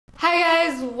Hi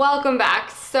guys, welcome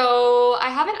back. So I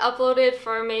haven't uploaded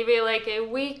for maybe like a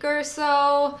week or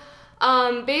so,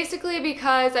 basically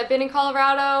because I've been in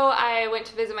Colorado. I went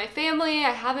to visit my family.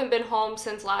 I haven't been home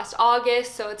since last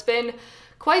August, so it's been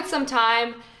quite some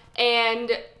time,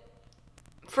 and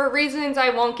for reasons I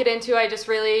won't get into, I just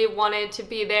really wanted to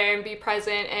be there and be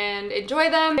present and enjoy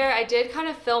them. I did kind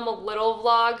of film a little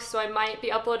vlog, so I might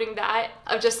be uploading that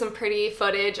of just some pretty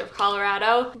footage of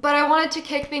Colorado. But I wanted to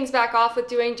kick things back off with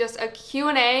doing just a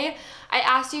Q&A. I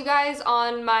asked you guys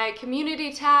on my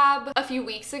community tab a few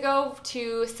weeks ago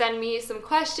to send me some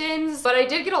questions, but I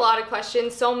did get a lot of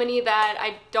questions, so many that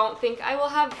I don't think I will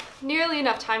have nearly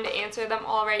enough time to answer them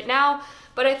all right now.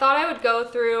 But I thought I would go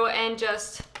through and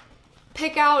just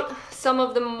pick out some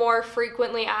of the more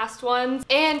frequently asked ones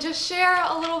and just share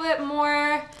a little bit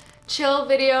more chill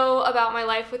video about my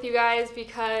life with you guys,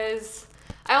 because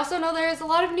I also know there's a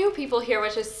lot of new people here,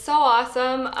 which is so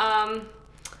awesome.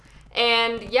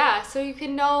 And yeah, so you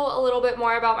can know a little bit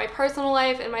more about my personal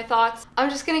life and my thoughts. I'm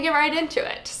just gonna get right into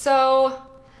it. So,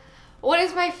 what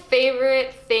is my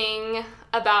favorite thing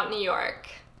about New York?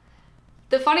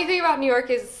 The funny thing about New York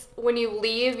is when you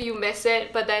leave, you miss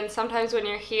it, but then sometimes when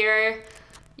you're here,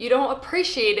 you don't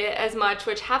appreciate it as much,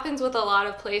 which happens with a lot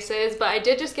of places. But I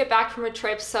did just get back from a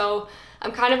trip, so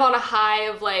I'm kind of on a high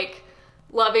of like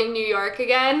loving New York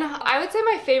again. I would say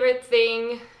my favorite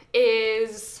thing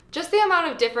is just the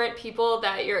amount of different people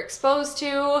that you're exposed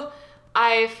to.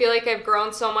 I feel like I've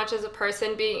grown so much as a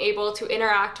person, being able to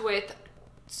interact with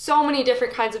so many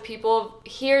different kinds of people,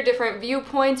 hear different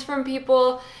viewpoints from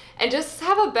people, and just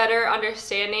have a better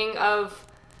understanding of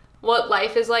what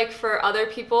life is like for other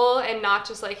people and not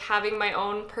just like having my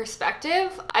own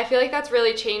perspective. I feel like that's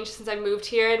really changed since I moved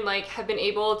here and like have been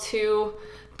able to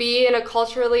be in a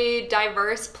culturally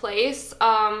diverse place,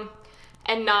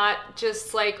 and not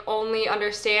just like only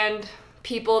understand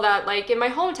people that like in my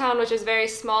hometown, which is very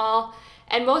small,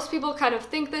 and most people kind of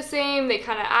think the same, they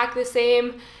kind of act the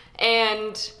same,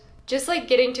 and just like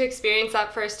getting to experience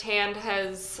that firsthand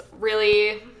has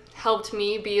really helped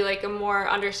me be like a more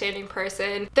understanding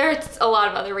person. There's a lot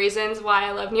of other reasons why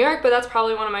I love New York, but that's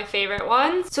probably one of my favorite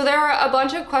ones. So there are a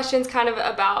bunch of questions kind of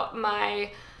about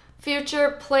my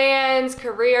future plans,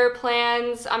 career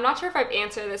plans. I'm not sure if I've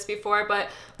answered this before, but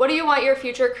what do you want your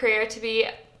future career to be,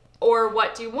 or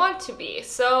what do you want to be?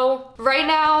 So right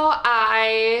now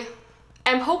I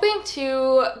am hoping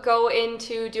to go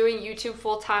into doing YouTube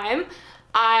full time.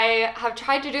 I have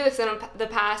tried to do this in the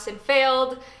past and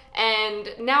failed,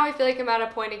 and now I feel like I'm at a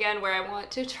point again where I want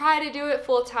to try to do it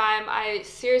full time. I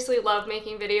seriously love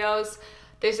making videos.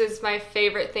 This is my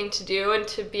favorite thing to do, and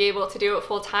to be able to do it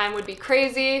full time would be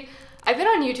crazy. I've been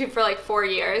on YouTube for like 4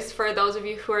 years, for those of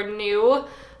you who are new.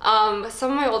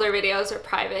 Some of my older videos are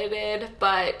privated,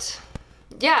 but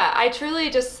yeah, I truly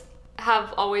just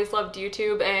have always loved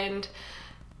YouTube, and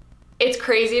it's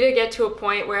crazy to get to a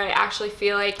point where I actually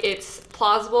feel like it's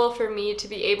plausible for me to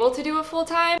be able to do it full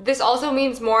time. This also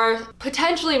means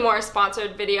potentially more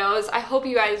sponsored videos. I hope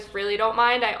you guys really don't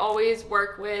mind. I always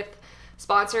work with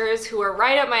sponsors who are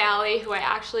right up my alley, who I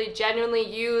actually genuinely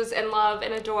use and love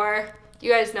and adore.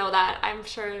 You guys know that, I'm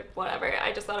sure, whatever.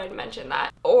 I just thought I'd mention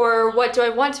that. Or what do I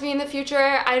want to be in the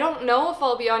future? I don't know if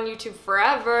I'll be on YouTube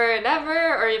forever and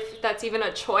ever, or if that's even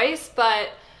a choice, but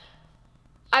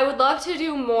I would love to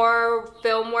do more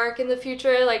film work in the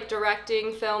future, like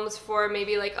directing films for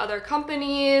maybe like other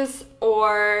companies,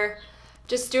 or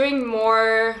just doing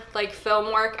more like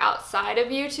film work outside of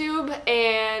YouTube.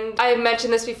 And I've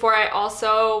mentioned this before, I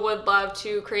also would love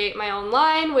to create my own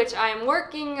line, which I'm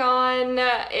working on.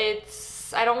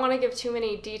 I don't want to give too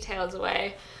many details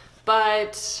away,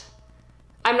 but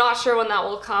I'm not sure when that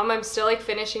will come. I'm still like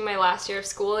finishing my last year of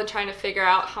school and trying to figure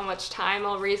out how much time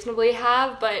I'll reasonably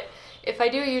have, but if I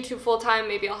do YouTube full time,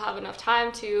 maybe I'll have enough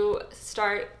time to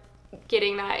start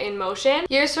getting that in motion.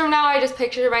 Years from now, I just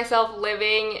picture myself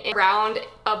living around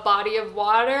a body of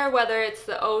water, whether it's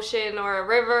the ocean or a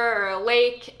river or a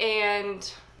lake,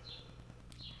 and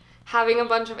having a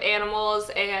bunch of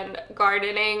animals and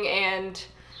gardening, and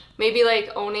maybe like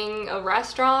owning a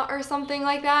restaurant or something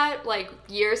like that, like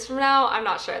years from now. I'm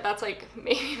not sure. That's like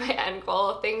maybe my end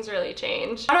goal if things really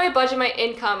change. How do I budget my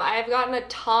income? I have gotten a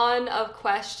ton of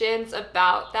questions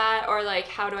about that, or like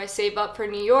how do I save up for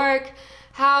New York?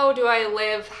 How do I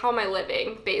live? How am I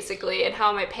living, basically, and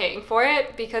how am I paying for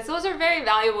it? Because those are very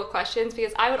valuable questions,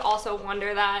 because I would also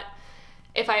wonder that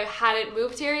if I hadn't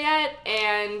moved here yet.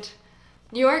 And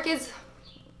New York is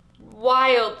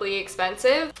wildly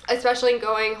expensive, especially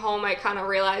going home. I kind of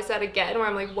realized that again, where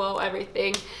I'm like, whoa,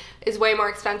 everything is way more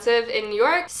expensive in New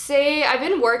York. Say I've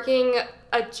been working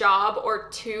a job or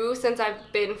two since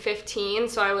I've been 15.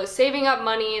 So I was saving up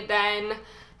money then,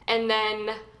 and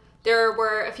then there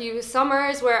were a few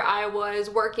summers where I was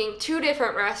working 2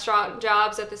 different restaurant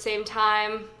jobs at the same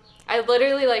time. I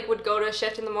literally like would go to a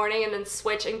shift in the morning and then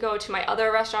switch and go to my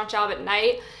other restaurant job at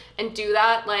night and do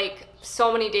that like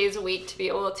so many days a week to be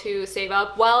able to save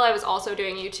up while I was also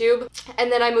doing YouTube.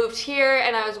 And then I moved here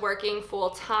and I was working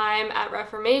full-time at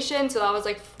Reformation, so that was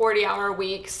like 40-hour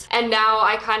weeks. And now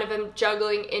I kind of am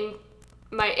juggling in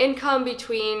my income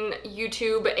between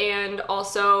YouTube and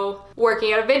also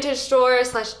working at a vintage store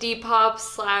slash Depop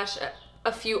slash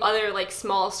a few other like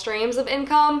small streams of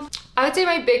income. I would say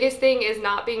my biggest thing is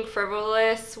not being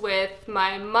frivolous with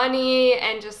my money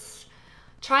and just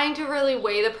trying to really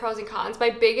weigh the pros and cons. My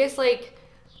biggest like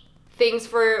things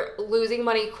for losing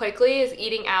money quickly is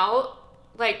eating out.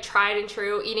 Like tried and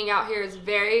true, eating out here is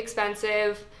very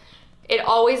expensive. It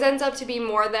always ends up to be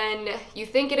more than you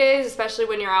think it is, especially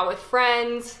when you're out with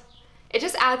friends. It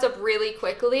just adds up really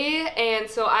quickly, and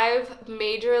so I've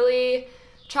majorly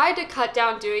tried to cut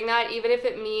down doing that, even if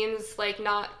it means like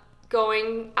not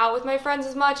going out with my friends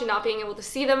as much and not being able to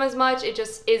see them as much. It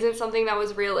just isn't something that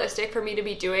was realistic for me to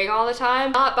be doing all the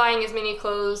time. Not buying as many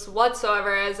clothes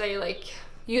whatsoever as I like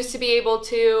used to be able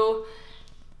to.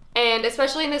 And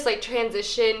especially in this like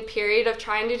transition period of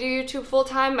trying to do YouTube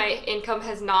full-time, my income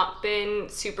has not been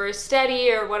super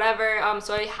steady or whatever.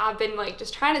 So I have been like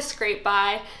just trying to scrape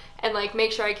by and like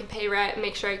make sure I can pay rent,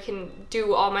 make sure I can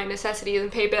do all my necessities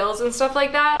and pay bills and stuff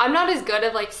like that. I'm not as good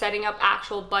at like setting up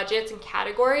actual budgets and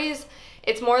categories.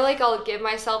 It's more like I'll give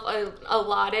myself a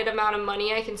allotted amount of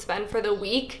money I can spend for the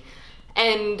week,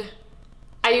 and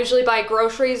I usually buy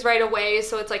groceries right away,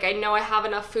 so it's like I know I have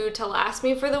enough food to last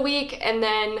me for the week, and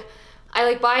then I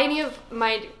like buy any of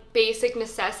my basic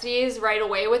necessities right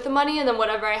away with the money, and then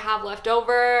whatever I have left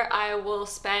over I will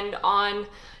spend on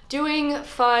doing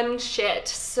fun shit.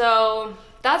 So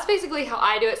that's basically how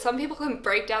I do it. Some people can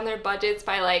break down their budgets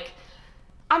by like,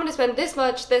 I'm gonna spend this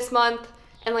much this month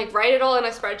and like write it all in a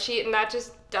spreadsheet, and that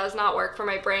just does not work for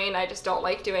my brain. I just don't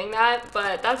like doing that.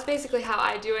 But that's basically how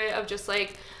I do it, of just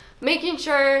like making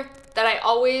sure that I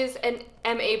always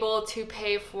am able to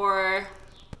pay for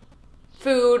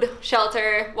food,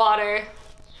 shelter, water,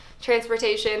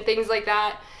 transportation, things like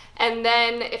that. And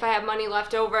then if I have money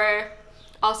left over,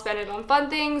 I'll spend it on fun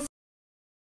things.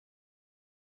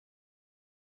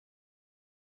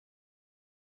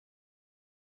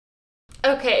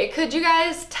 Okay, could you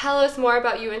guys tell us more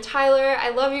about you and Tyler? I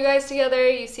love you guys together.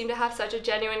 You seem to have such a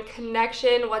genuine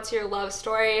connection. What's your love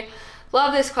story?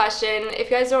 Love this question. If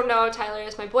you guys don't know, Tyler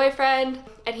is my boyfriend,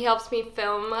 and he helps me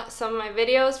film some of my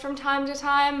videos from time to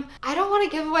time. I don't want to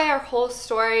give away our whole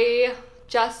story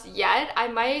just yet. I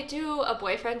might do a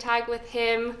boyfriend tag with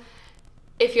him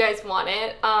if you guys want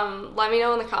it. Let me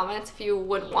know in the comments if you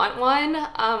would want one.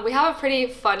 We have a pretty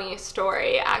funny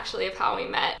story actually of how we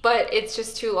met, but it's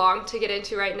just too long to get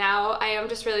into right now. I am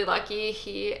just really lucky.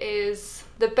 He is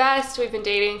the best. We've been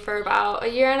dating for about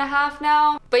 1.5 years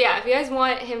now. But yeah, if you guys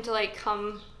want him to like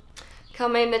come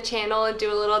in the channel and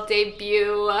do a little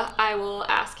debut, I will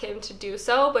ask him to do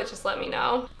so, but just let me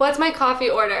know. What's my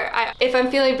coffee order? If I'm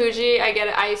feeling bougie, I get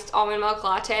an iced almond milk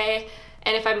latte,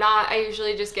 and if I'm not, I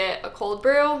usually just get a cold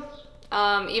brew.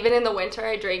 Even in the winter,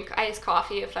 I drink iced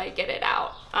coffee if I get it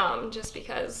out, just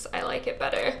because I like it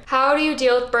better. How do you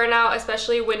deal with burnout,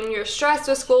 especially when you're stressed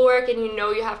with schoolwork and you know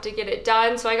you have to get it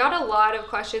done? So I got a lot of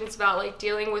questions about like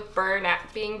dealing with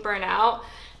being burnout,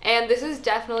 and this is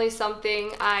definitely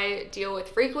something I deal with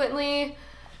frequently.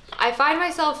 I find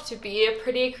myself to be a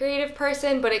pretty creative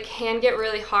person, but it can get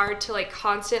really hard to like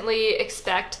constantly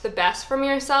expect the best from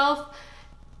yourself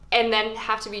and then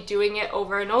have to be doing it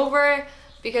over and over,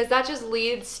 because that just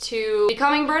leads to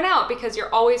becoming burnout, because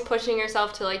you're always pushing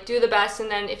yourself to like do the best,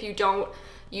 and then if you don't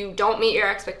meet your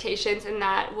expectations, and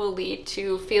that will lead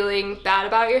to feeling bad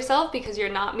about yourself because you're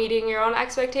not meeting your own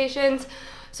expectations.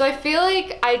 So I feel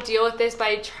like I deal with this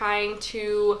by trying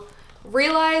to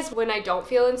realize when I don't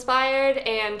feel inspired,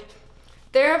 and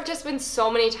there have just been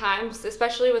so many times,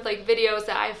 especially with like videos,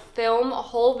 that I film a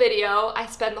whole video, I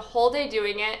spend the whole day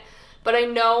doing it, but I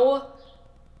know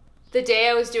the day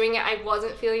I was doing it, I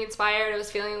wasn't feeling inspired. I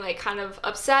was feeling like kind of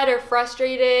upset or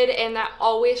frustrated, and that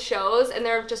always shows. And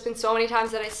there have just been so many times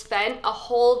that I spent a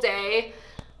whole day,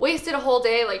 wasted a whole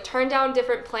day, like turned down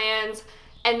different plans,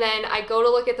 and then I go to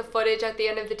look at the footage at the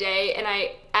end of the day and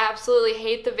I absolutely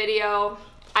hate the video.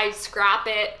 I scrap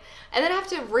it and then I have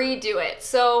to redo it.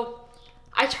 So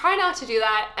I try not to do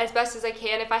that as best as I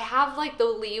can. If I have like the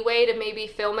leeway to maybe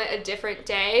film it a different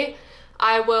day,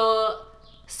 I will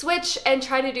switch and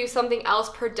try to do something else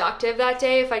productive that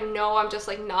day. If I know I'm just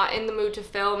like not in the mood to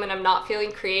film and I'm not feeling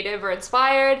creative or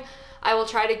inspired, I will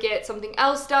try to get something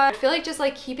else done. I feel like just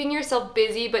like keeping yourself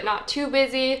busy but not too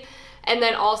busy, and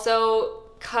then also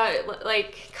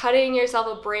cutting yourself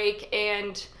a break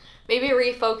and maybe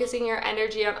refocusing your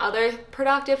energy on other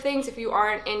productive things if you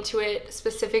aren't into it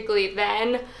specifically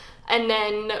then. And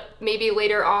then maybe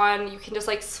later on you can just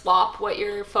like swap what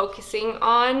you're focusing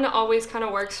on. Always kind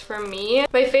of works for me.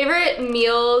 My favorite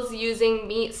meals using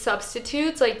meat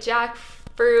substitutes like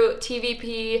jackfruit,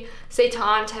 TVP,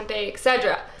 seitan, tempeh,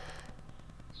 etc.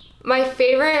 My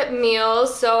favorite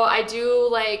meals, so I do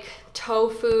like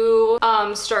tofu,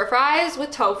 stir fries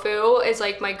with tofu is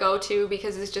like my go-to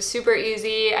because it's just super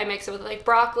easy. I mix it with like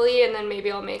broccoli and then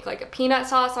maybe I'll make like a peanut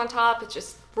sauce on top. It's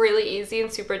just really easy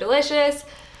and super delicious.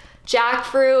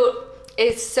 Jackfruit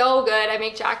is so good. I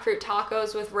make jackfruit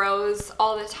tacos with Rose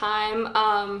all the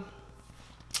time.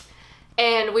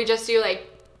 And we just do like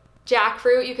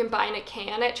jackfruit you can buy in a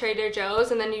can at Trader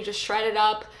Joe's, and then you just shred it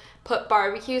up, put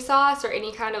barbecue sauce or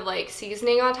any kind of like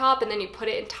seasoning on top, and then you put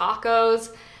it in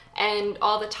tacos and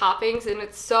all the toppings, and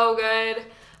it's so good.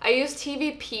 I use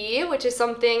TVP, which is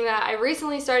something that I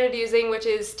recently started using, which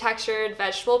is textured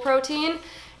vegetable protein.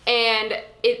 And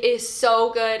it is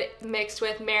so good mixed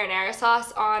with marinara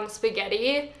sauce on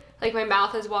spaghetti. Like my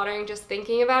mouth is watering just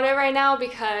thinking about it right now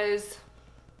because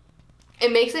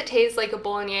it makes it taste like a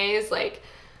bolognese. Like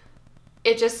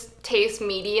it just tastes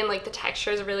meaty and like the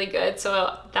texture is really good.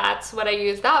 So that's what I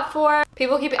use that for.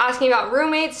 People keep asking about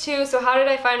roommates too. So how did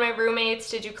I find my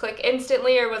roommates? Did you click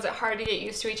instantly or was it hard to get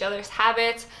used to each other's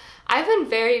habits? I've been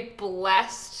very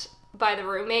blessed by the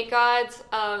roommate gods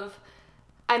of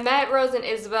I met Rose and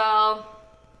Isabel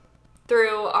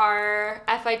through our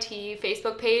FIT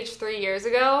Facebook page 3 years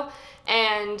ago,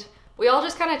 and we all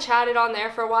just kind of chatted on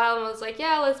there for a while and was like,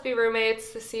 yeah, let's be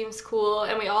roommates, this seems cool.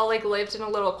 And we all like lived in a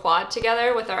little quad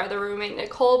together with our other roommate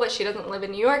Nicole, but she doesn't live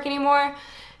in New York anymore.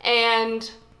 And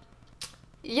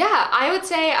yeah, I would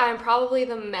say I'm probably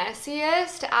the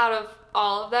messiest out of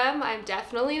all of them. I'm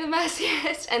definitely the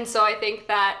messiest, and so I think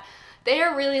that they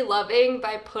are really loving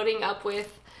by putting up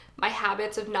with my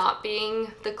habits of not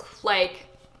being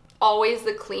always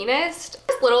the cleanest.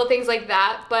 Just little things like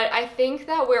that, but I think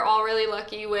that we're all really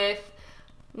lucky with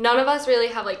none of us really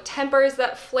have like tempers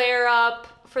that flare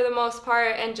up for the most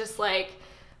part, and just like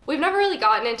we've never really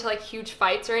gotten into like huge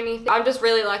fights or anything. I'm just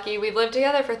really lucky. We've lived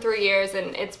together for 3 years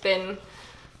and it's been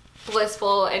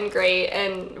blissful and great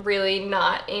and really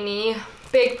not any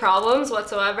big problems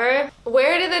whatsoever.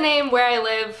 Where did the name Where I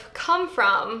Live come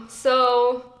from?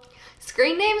 So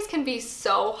screen names can be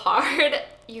so hard.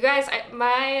 You guys,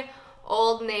 my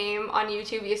old name on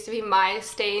YouTube used to be My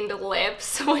Stained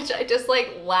Lips, which I just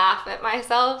like laugh at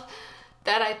myself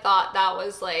that I thought that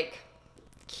was like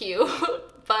cute,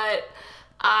 but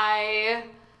I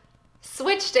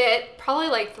switched it probably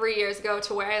like 3 years ago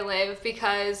to Where I Live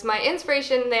because my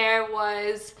inspiration there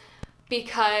was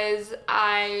because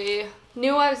I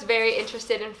knew I was very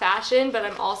interested in fashion, but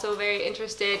I'm also very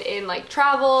interested in like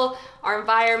travel, our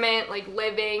environment, like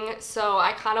living. So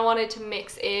I kind of wanted to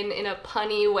mix in a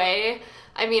punny way.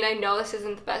 I mean, I know this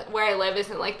isn't the best, Where I Live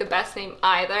isn't like the best name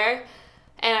either.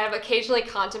 And I've occasionally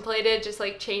contemplated just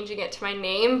like changing it to my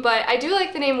name, but I do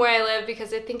like the name Where I Live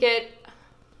because I think it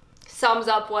sums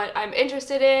up what I'm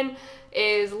interested in,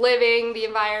 is living, the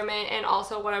environment, and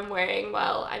also what I'm wearing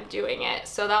while I'm doing it.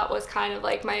 So that was kind of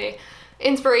like my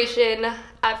inspiration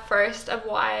at first of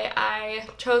why I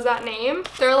chose that name.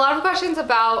 There are a lot of questions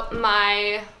about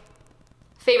my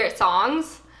favorite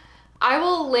songs. I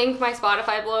will link my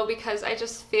Spotify below because I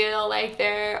just feel like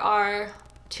there are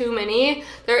too many.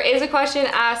 There is a question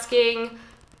asking,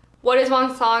 what is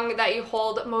one song that you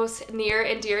hold most near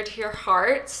and dear to your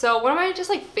heart? So one of my just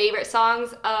like favorite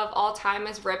songs of all time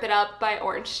is Rip It Up by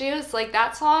Orange Juice. Like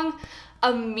that song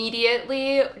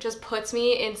immediately just puts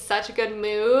me in such a good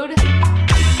mood.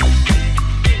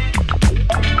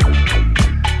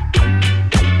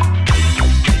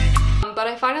 But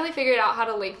I finally figured out how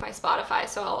to link my Spotify,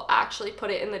 so I'll actually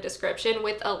put it in the description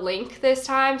with a link this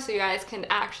time so you guys can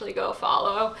actually go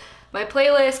follow my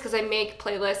playlist because I make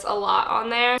playlists a lot on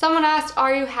there. Someone asked,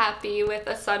 are you happy with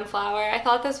a sunflower? I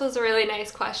thought this was a really nice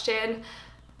question.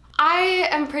 I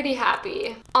am pretty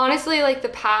happy. Honestly, like the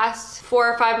past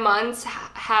 4 or 5 months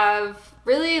have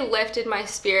really lifted my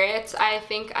spirits. I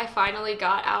think I finally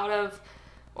got out of,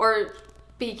 or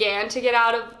began to get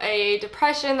out of, a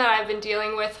depression that I've been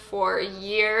dealing with for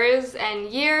years and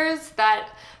years, that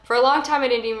for a long time I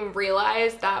didn't even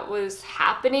realize that was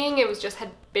happening. It was just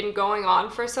had been going on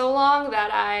for so long that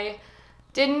I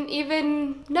didn't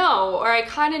even know, or I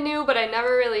kind of knew, but I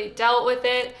never really dealt with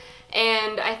it.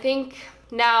 And I think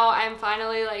now I'm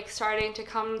finally like starting to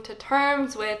come to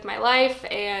terms with my life,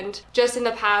 and just in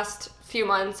the past few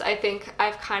months, I think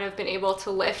I've kind of been able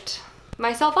to lift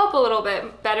myself up a little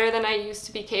bit better than I used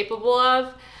to be capable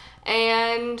of.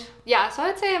 And yeah, so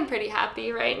I'd say I'm pretty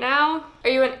happy right now. Are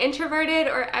you an introverted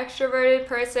or extroverted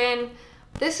person?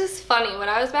 This is funny. When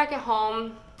I was back at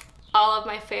home, all of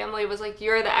my family was like,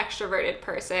 you're the extroverted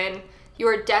person. You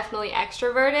are definitely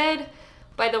extroverted,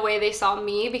 by the way they saw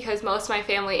me, because most of my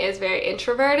family is very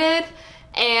introverted.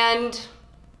 And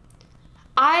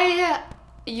I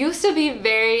used to be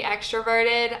very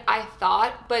extroverted, I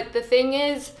thought, but the thing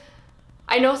is,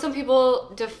 I know some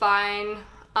people define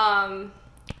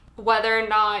whether or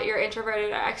not you're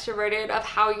introverted or extroverted of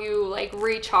how you like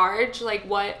recharge, like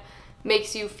what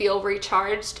makes you feel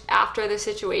recharged after the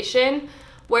situation.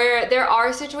 Where there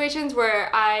are situations where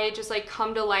I just like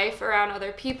come to life around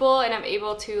other people and I'm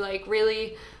able to like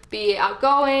really be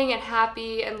outgoing and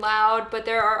happy and loud, but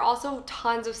there are also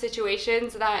tons of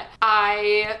situations that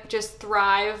I just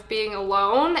thrive being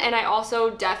alone, and I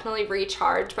also definitely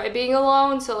recharge by being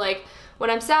alone. So like when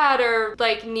I'm sad or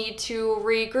like need to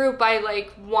regroup, I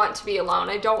like want to be alone.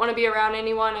 I don't want to be around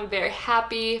anyone. I'm very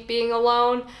happy being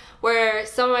alone. Where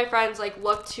some of my friends like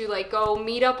look to like go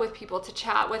meet up with people, to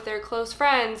chat with their close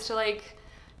friends, to like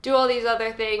do all these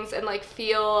other things and like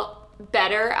feel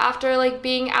better after like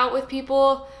being out with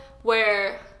people.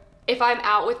 Where if I'm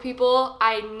out with people,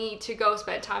 I need to go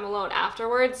spend time alone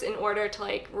afterwards in order to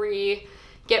like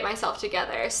get myself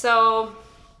together. So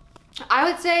I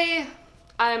would say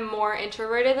I'm more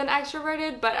introverted than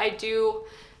extroverted, but I do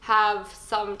have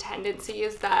some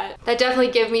tendencies that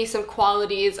definitely give me some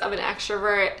qualities of an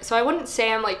extrovert. So I wouldn't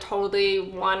say I'm like totally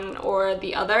one or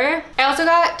the other. I also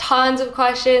got tons of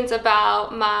questions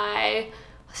about my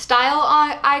style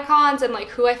icons and like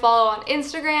who I follow on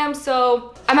Instagram.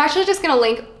 So I'm actually just gonna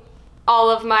link all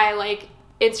of my like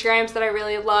Instagrams that I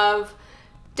really love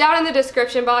down in the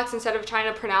description box, instead of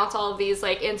trying to pronounce all of these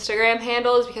like Instagram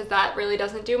handles, because that really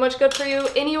doesn't do much good for you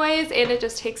anyways, and it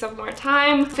just takes up more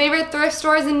time. Favorite thrift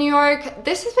stores in New York?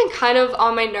 This has been kind of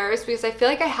on my nerves because I feel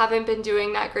like I haven't been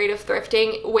doing that great of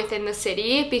thrifting within the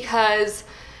city, because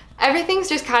everything's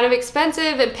just kind of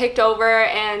expensive and picked over,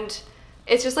 and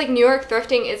it's just like New York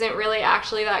thrifting isn't really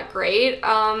actually that great.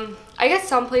 I guess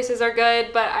some places are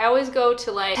good, but I always go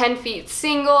to like 10 Feet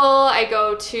Single. I'll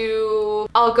go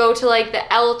to like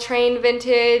the L Train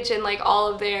Vintage, and like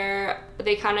all of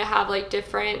they kind of have like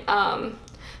different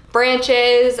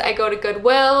branches. I go to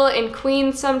Goodwill in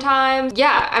Queens sometimes.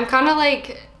 Yeah, I'm kind of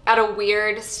like at a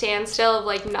weird standstill of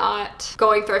like not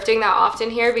going thrifting that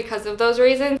often here because of those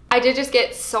reasons. I did just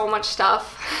get so much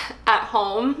stuff at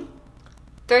home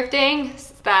thrifting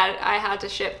that I had to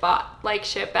ship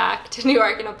back to New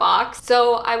York in a box.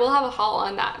 So I will have a haul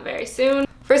on that very soon.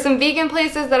 For some vegan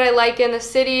places that I like in the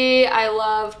city, I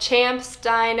love Champ's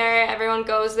Diner. Everyone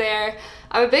goes there.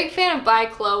 I'm a big fan of By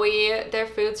Chloe. Their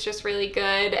food's just really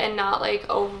good and not like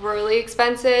overly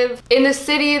expensive. In the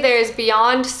city, there's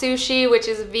Beyond Sushi, which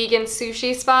is a vegan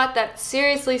sushi spot that's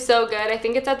seriously so good. I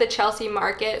think it's at the Chelsea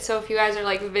Market. So if you guys are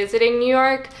like visiting New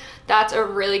York, that's a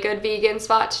really good vegan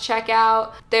spot to check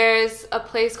out. There's a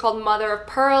place called Mother of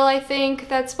Pearl, I think,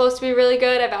 that's supposed to be really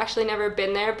good. I've actually never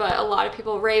been there, but a lot of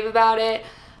people rave about it.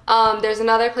 There's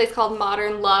another place called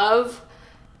Modern Love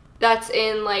that's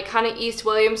in like kind of East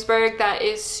Williamsburg that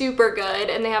is super good,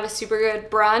 and they have a super good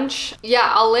brunch.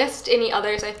 Yeah, I'll list any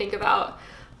others I think about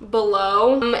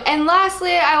below. And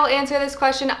lastly, I will answer this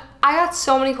question. I got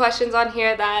so many questions on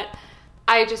here that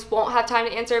I just won't have time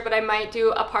to answer, but I might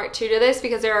do a part 2 to this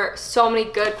because there are so many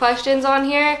good questions on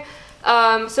here.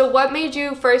 So what made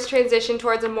you first transition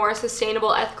towards a more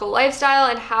sustainable, ethical lifestyle,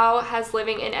 and how has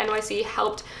living in NYC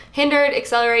helped, hindered,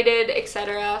 accelerated,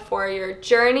 etc. for your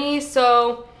journey?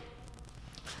 So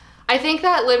I think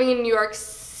that living in New York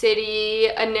City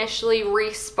initially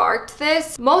re-sparked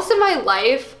this. Most of my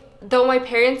life, though my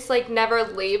parents like never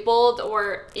labeled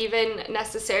or even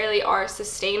necessarily are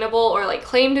sustainable or like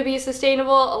claim to be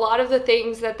sustainable, a lot of the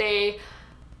things that they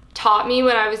taught me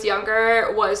when I was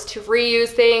younger was to reuse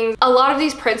things. A lot of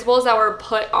these principles that were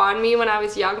put on me when I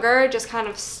was younger just kind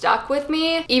of stuck with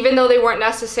me, even though they weren't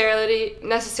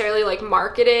necessarily like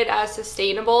marketed as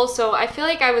sustainable. So I feel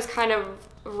like I was kind of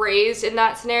raised in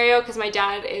that scenario because my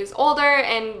dad is older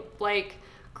and like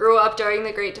grew up during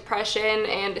the Great Depression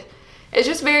and is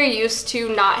just very used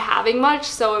to not having much.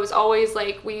 So it was always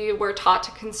like we were taught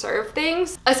to conserve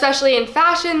things. Especially in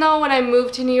fashion though, when I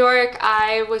moved to New York,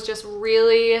 I was just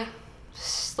really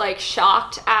like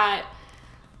shocked at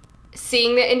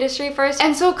seeing the industry first.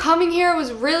 And so coming here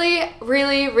was really,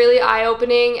 really, really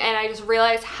eye-opening, and I just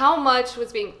realized how much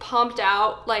was being pumped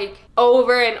out like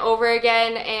over and over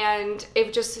again, and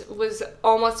it just was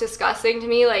almost disgusting to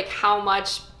me, like how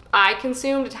much I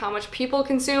consumed and how much people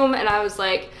consume. And I was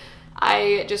like,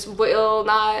 I just will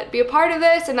not be a part of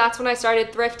this. And that's when I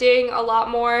started thrifting a lot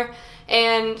more.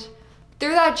 And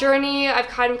through that journey, I've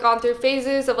kind of gone through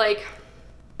phases of like,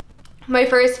 my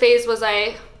first phase was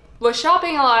I was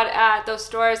shopping a lot at those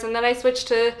stores, and then I switched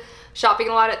to shopping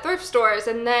a lot at thrift stores,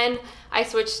 and then I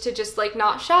switched to just like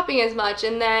not shopping as much.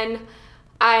 And then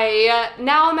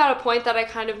now I'm at a point that I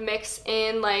kind of mix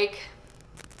in, like,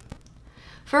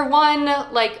 for one,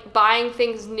 like buying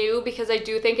things new, because I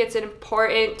do think it's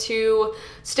important to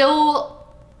still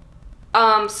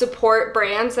support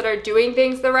brands that are doing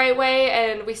things the right way,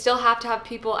 and we still have to have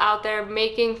people out there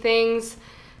making things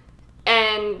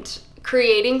and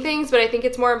creating things, but I think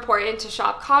it's more important to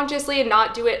shop consciously and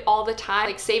not do it all the time,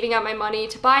 like saving up my money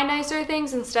to buy nicer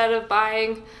things instead of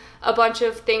buying a bunch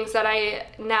of things that I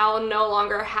now no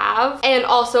longer have. And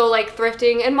also like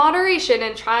thrifting in moderation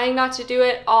and trying not to do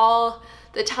it all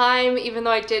the time, even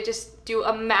though I did just do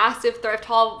a massive thrift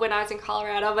haul when I was in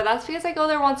Colorado, but that's because I go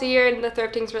there once a year and the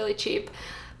thrifting's really cheap.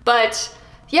 But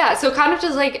yeah, so kind of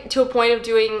just like to a point of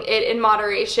doing it in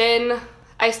moderation.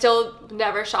 I still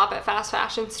never shop at fast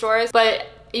fashion stores, but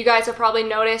you guys have probably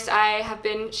noticed I have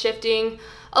been shifting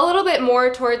a little bit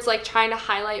more towards like trying to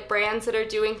highlight brands that are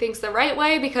doing things the right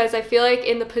way, because I feel like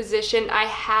in the position I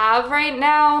have right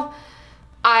now,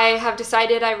 I have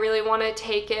decided I really want to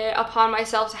take it upon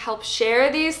myself to help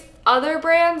share these other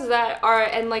brands that are,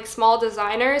 and like small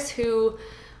designers who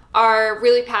are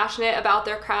really passionate about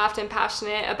their craft and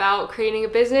passionate about creating a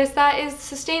business that is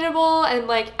sustainable and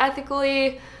like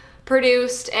ethically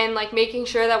produced, and like making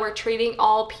sure that we're treating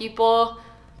all people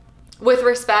with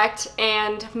respect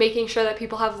and making sure that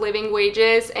people have living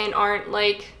wages and aren't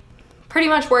like pretty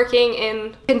much working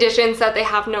in conditions that they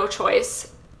have no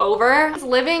choice over.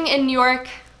 Living in New York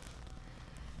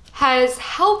has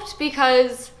helped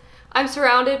because I'm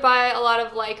surrounded by a lot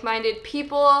of like-minded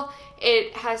people.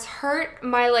 It has hurt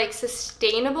my like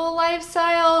sustainable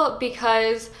lifestyle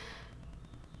because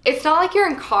it's not like you're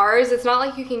in cars. It's not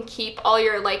like you can keep all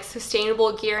your like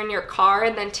sustainable gear in your car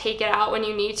and then take it out when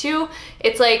you need to.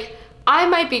 It's like I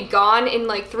might be gone in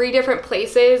like 3 different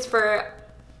places for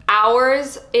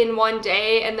hours in one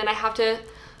day, and then I have to,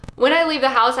 when I leave the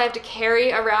house, I have to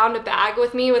carry around a bag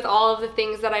with me with all of the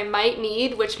things that I might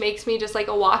need, which makes me just like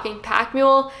a walking pack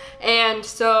mule. And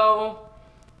so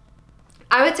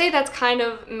I would say that's kind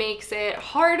of makes it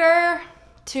harder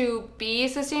to be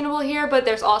sustainable here, but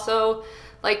there's also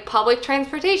like public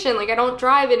transportation. Like I don't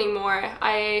drive anymore.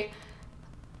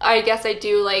 I guess I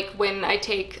do like when I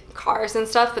take cars and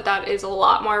stuff, but that is a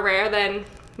lot more rare than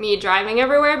me driving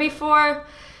everywhere before.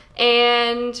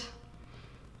 And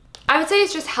I would say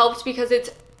it's just helped because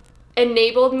it's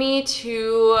enabled me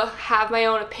to have my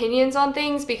own opinions on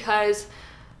things, because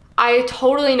I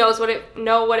totally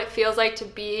know what it feels like to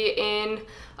be in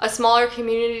a smaller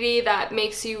community that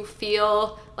makes you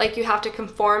feel like you have to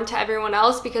conform to everyone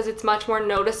else, because it's much more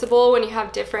noticeable when you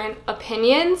have different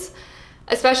opinions.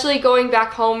 Especially going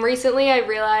back home recently, I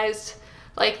realized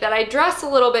like that I dress a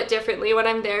little bit differently when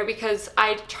I'm there because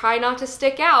I try not to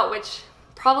stick out, which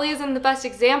probably isn't the best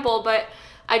example, but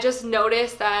I just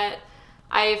noticed that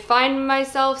I find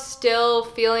myself still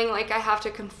feeling like I have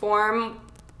to conform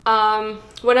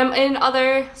when I'm in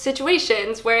other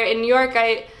situations, where in New York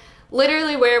I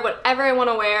literally wear whatever I want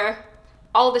to wear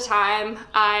all the time.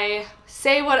 I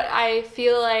say what I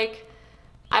feel like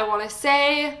I want to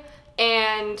say,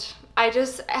 and I've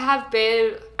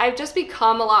just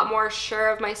become a lot more sure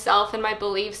of myself and my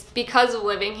beliefs because of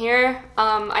living here.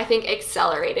 I think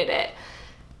accelerated it.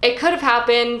 It could have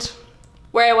happened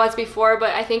where I was before,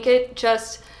 but I think it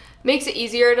just makes it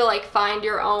easier to like find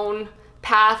your own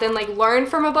path and like learn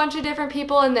from a bunch of different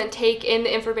people and then take in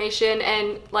the information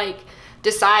and like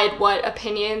decide what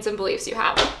opinions and beliefs you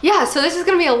have. Yeah, so this is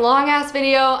gonna be a long ass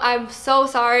video. I'm so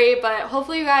sorry, but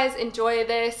hopefully you guys enjoy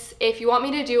this. If you want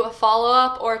me to do a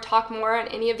follow-up or talk more on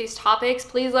any of these topics,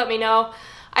 please let me know.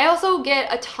 I also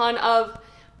get a ton of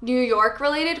New York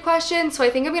related questions, so I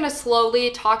think I'm gonna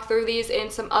slowly talk through these in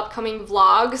some upcoming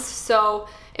vlogs. So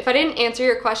if I didn't answer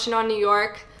your question on New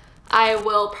York, I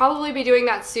will probably be doing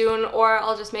that soon, or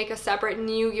I'll just make a separate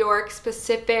New York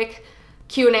specific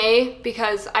Q&A,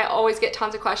 because I always get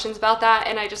tons of questions about that,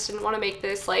 and I just didn't want to make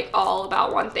this like all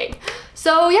about one thing.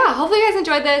 So yeah, hopefully you guys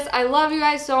enjoyed this. I love you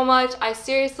guys so much. I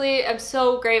seriously am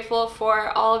so grateful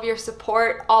for all of your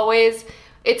support always.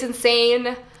 It's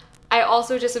insane I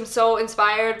also just am so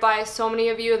inspired by so many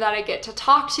of you that I get to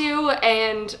talk to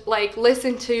and like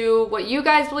listen to what you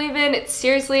guys believe in. It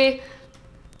seriously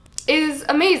is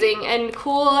amazing and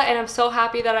cool, and I'm so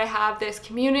happy that I have this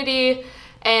community,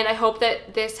 and I hope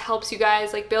that this helps you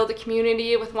guys like build a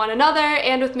community with one another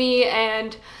and with me.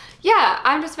 And yeah,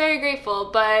 I'm just very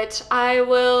grateful, but I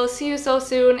will see you so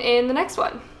soon in the next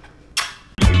one.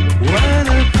 When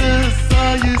I first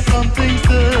saw you, something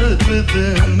stood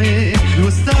within me. You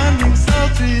were standing so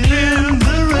clear.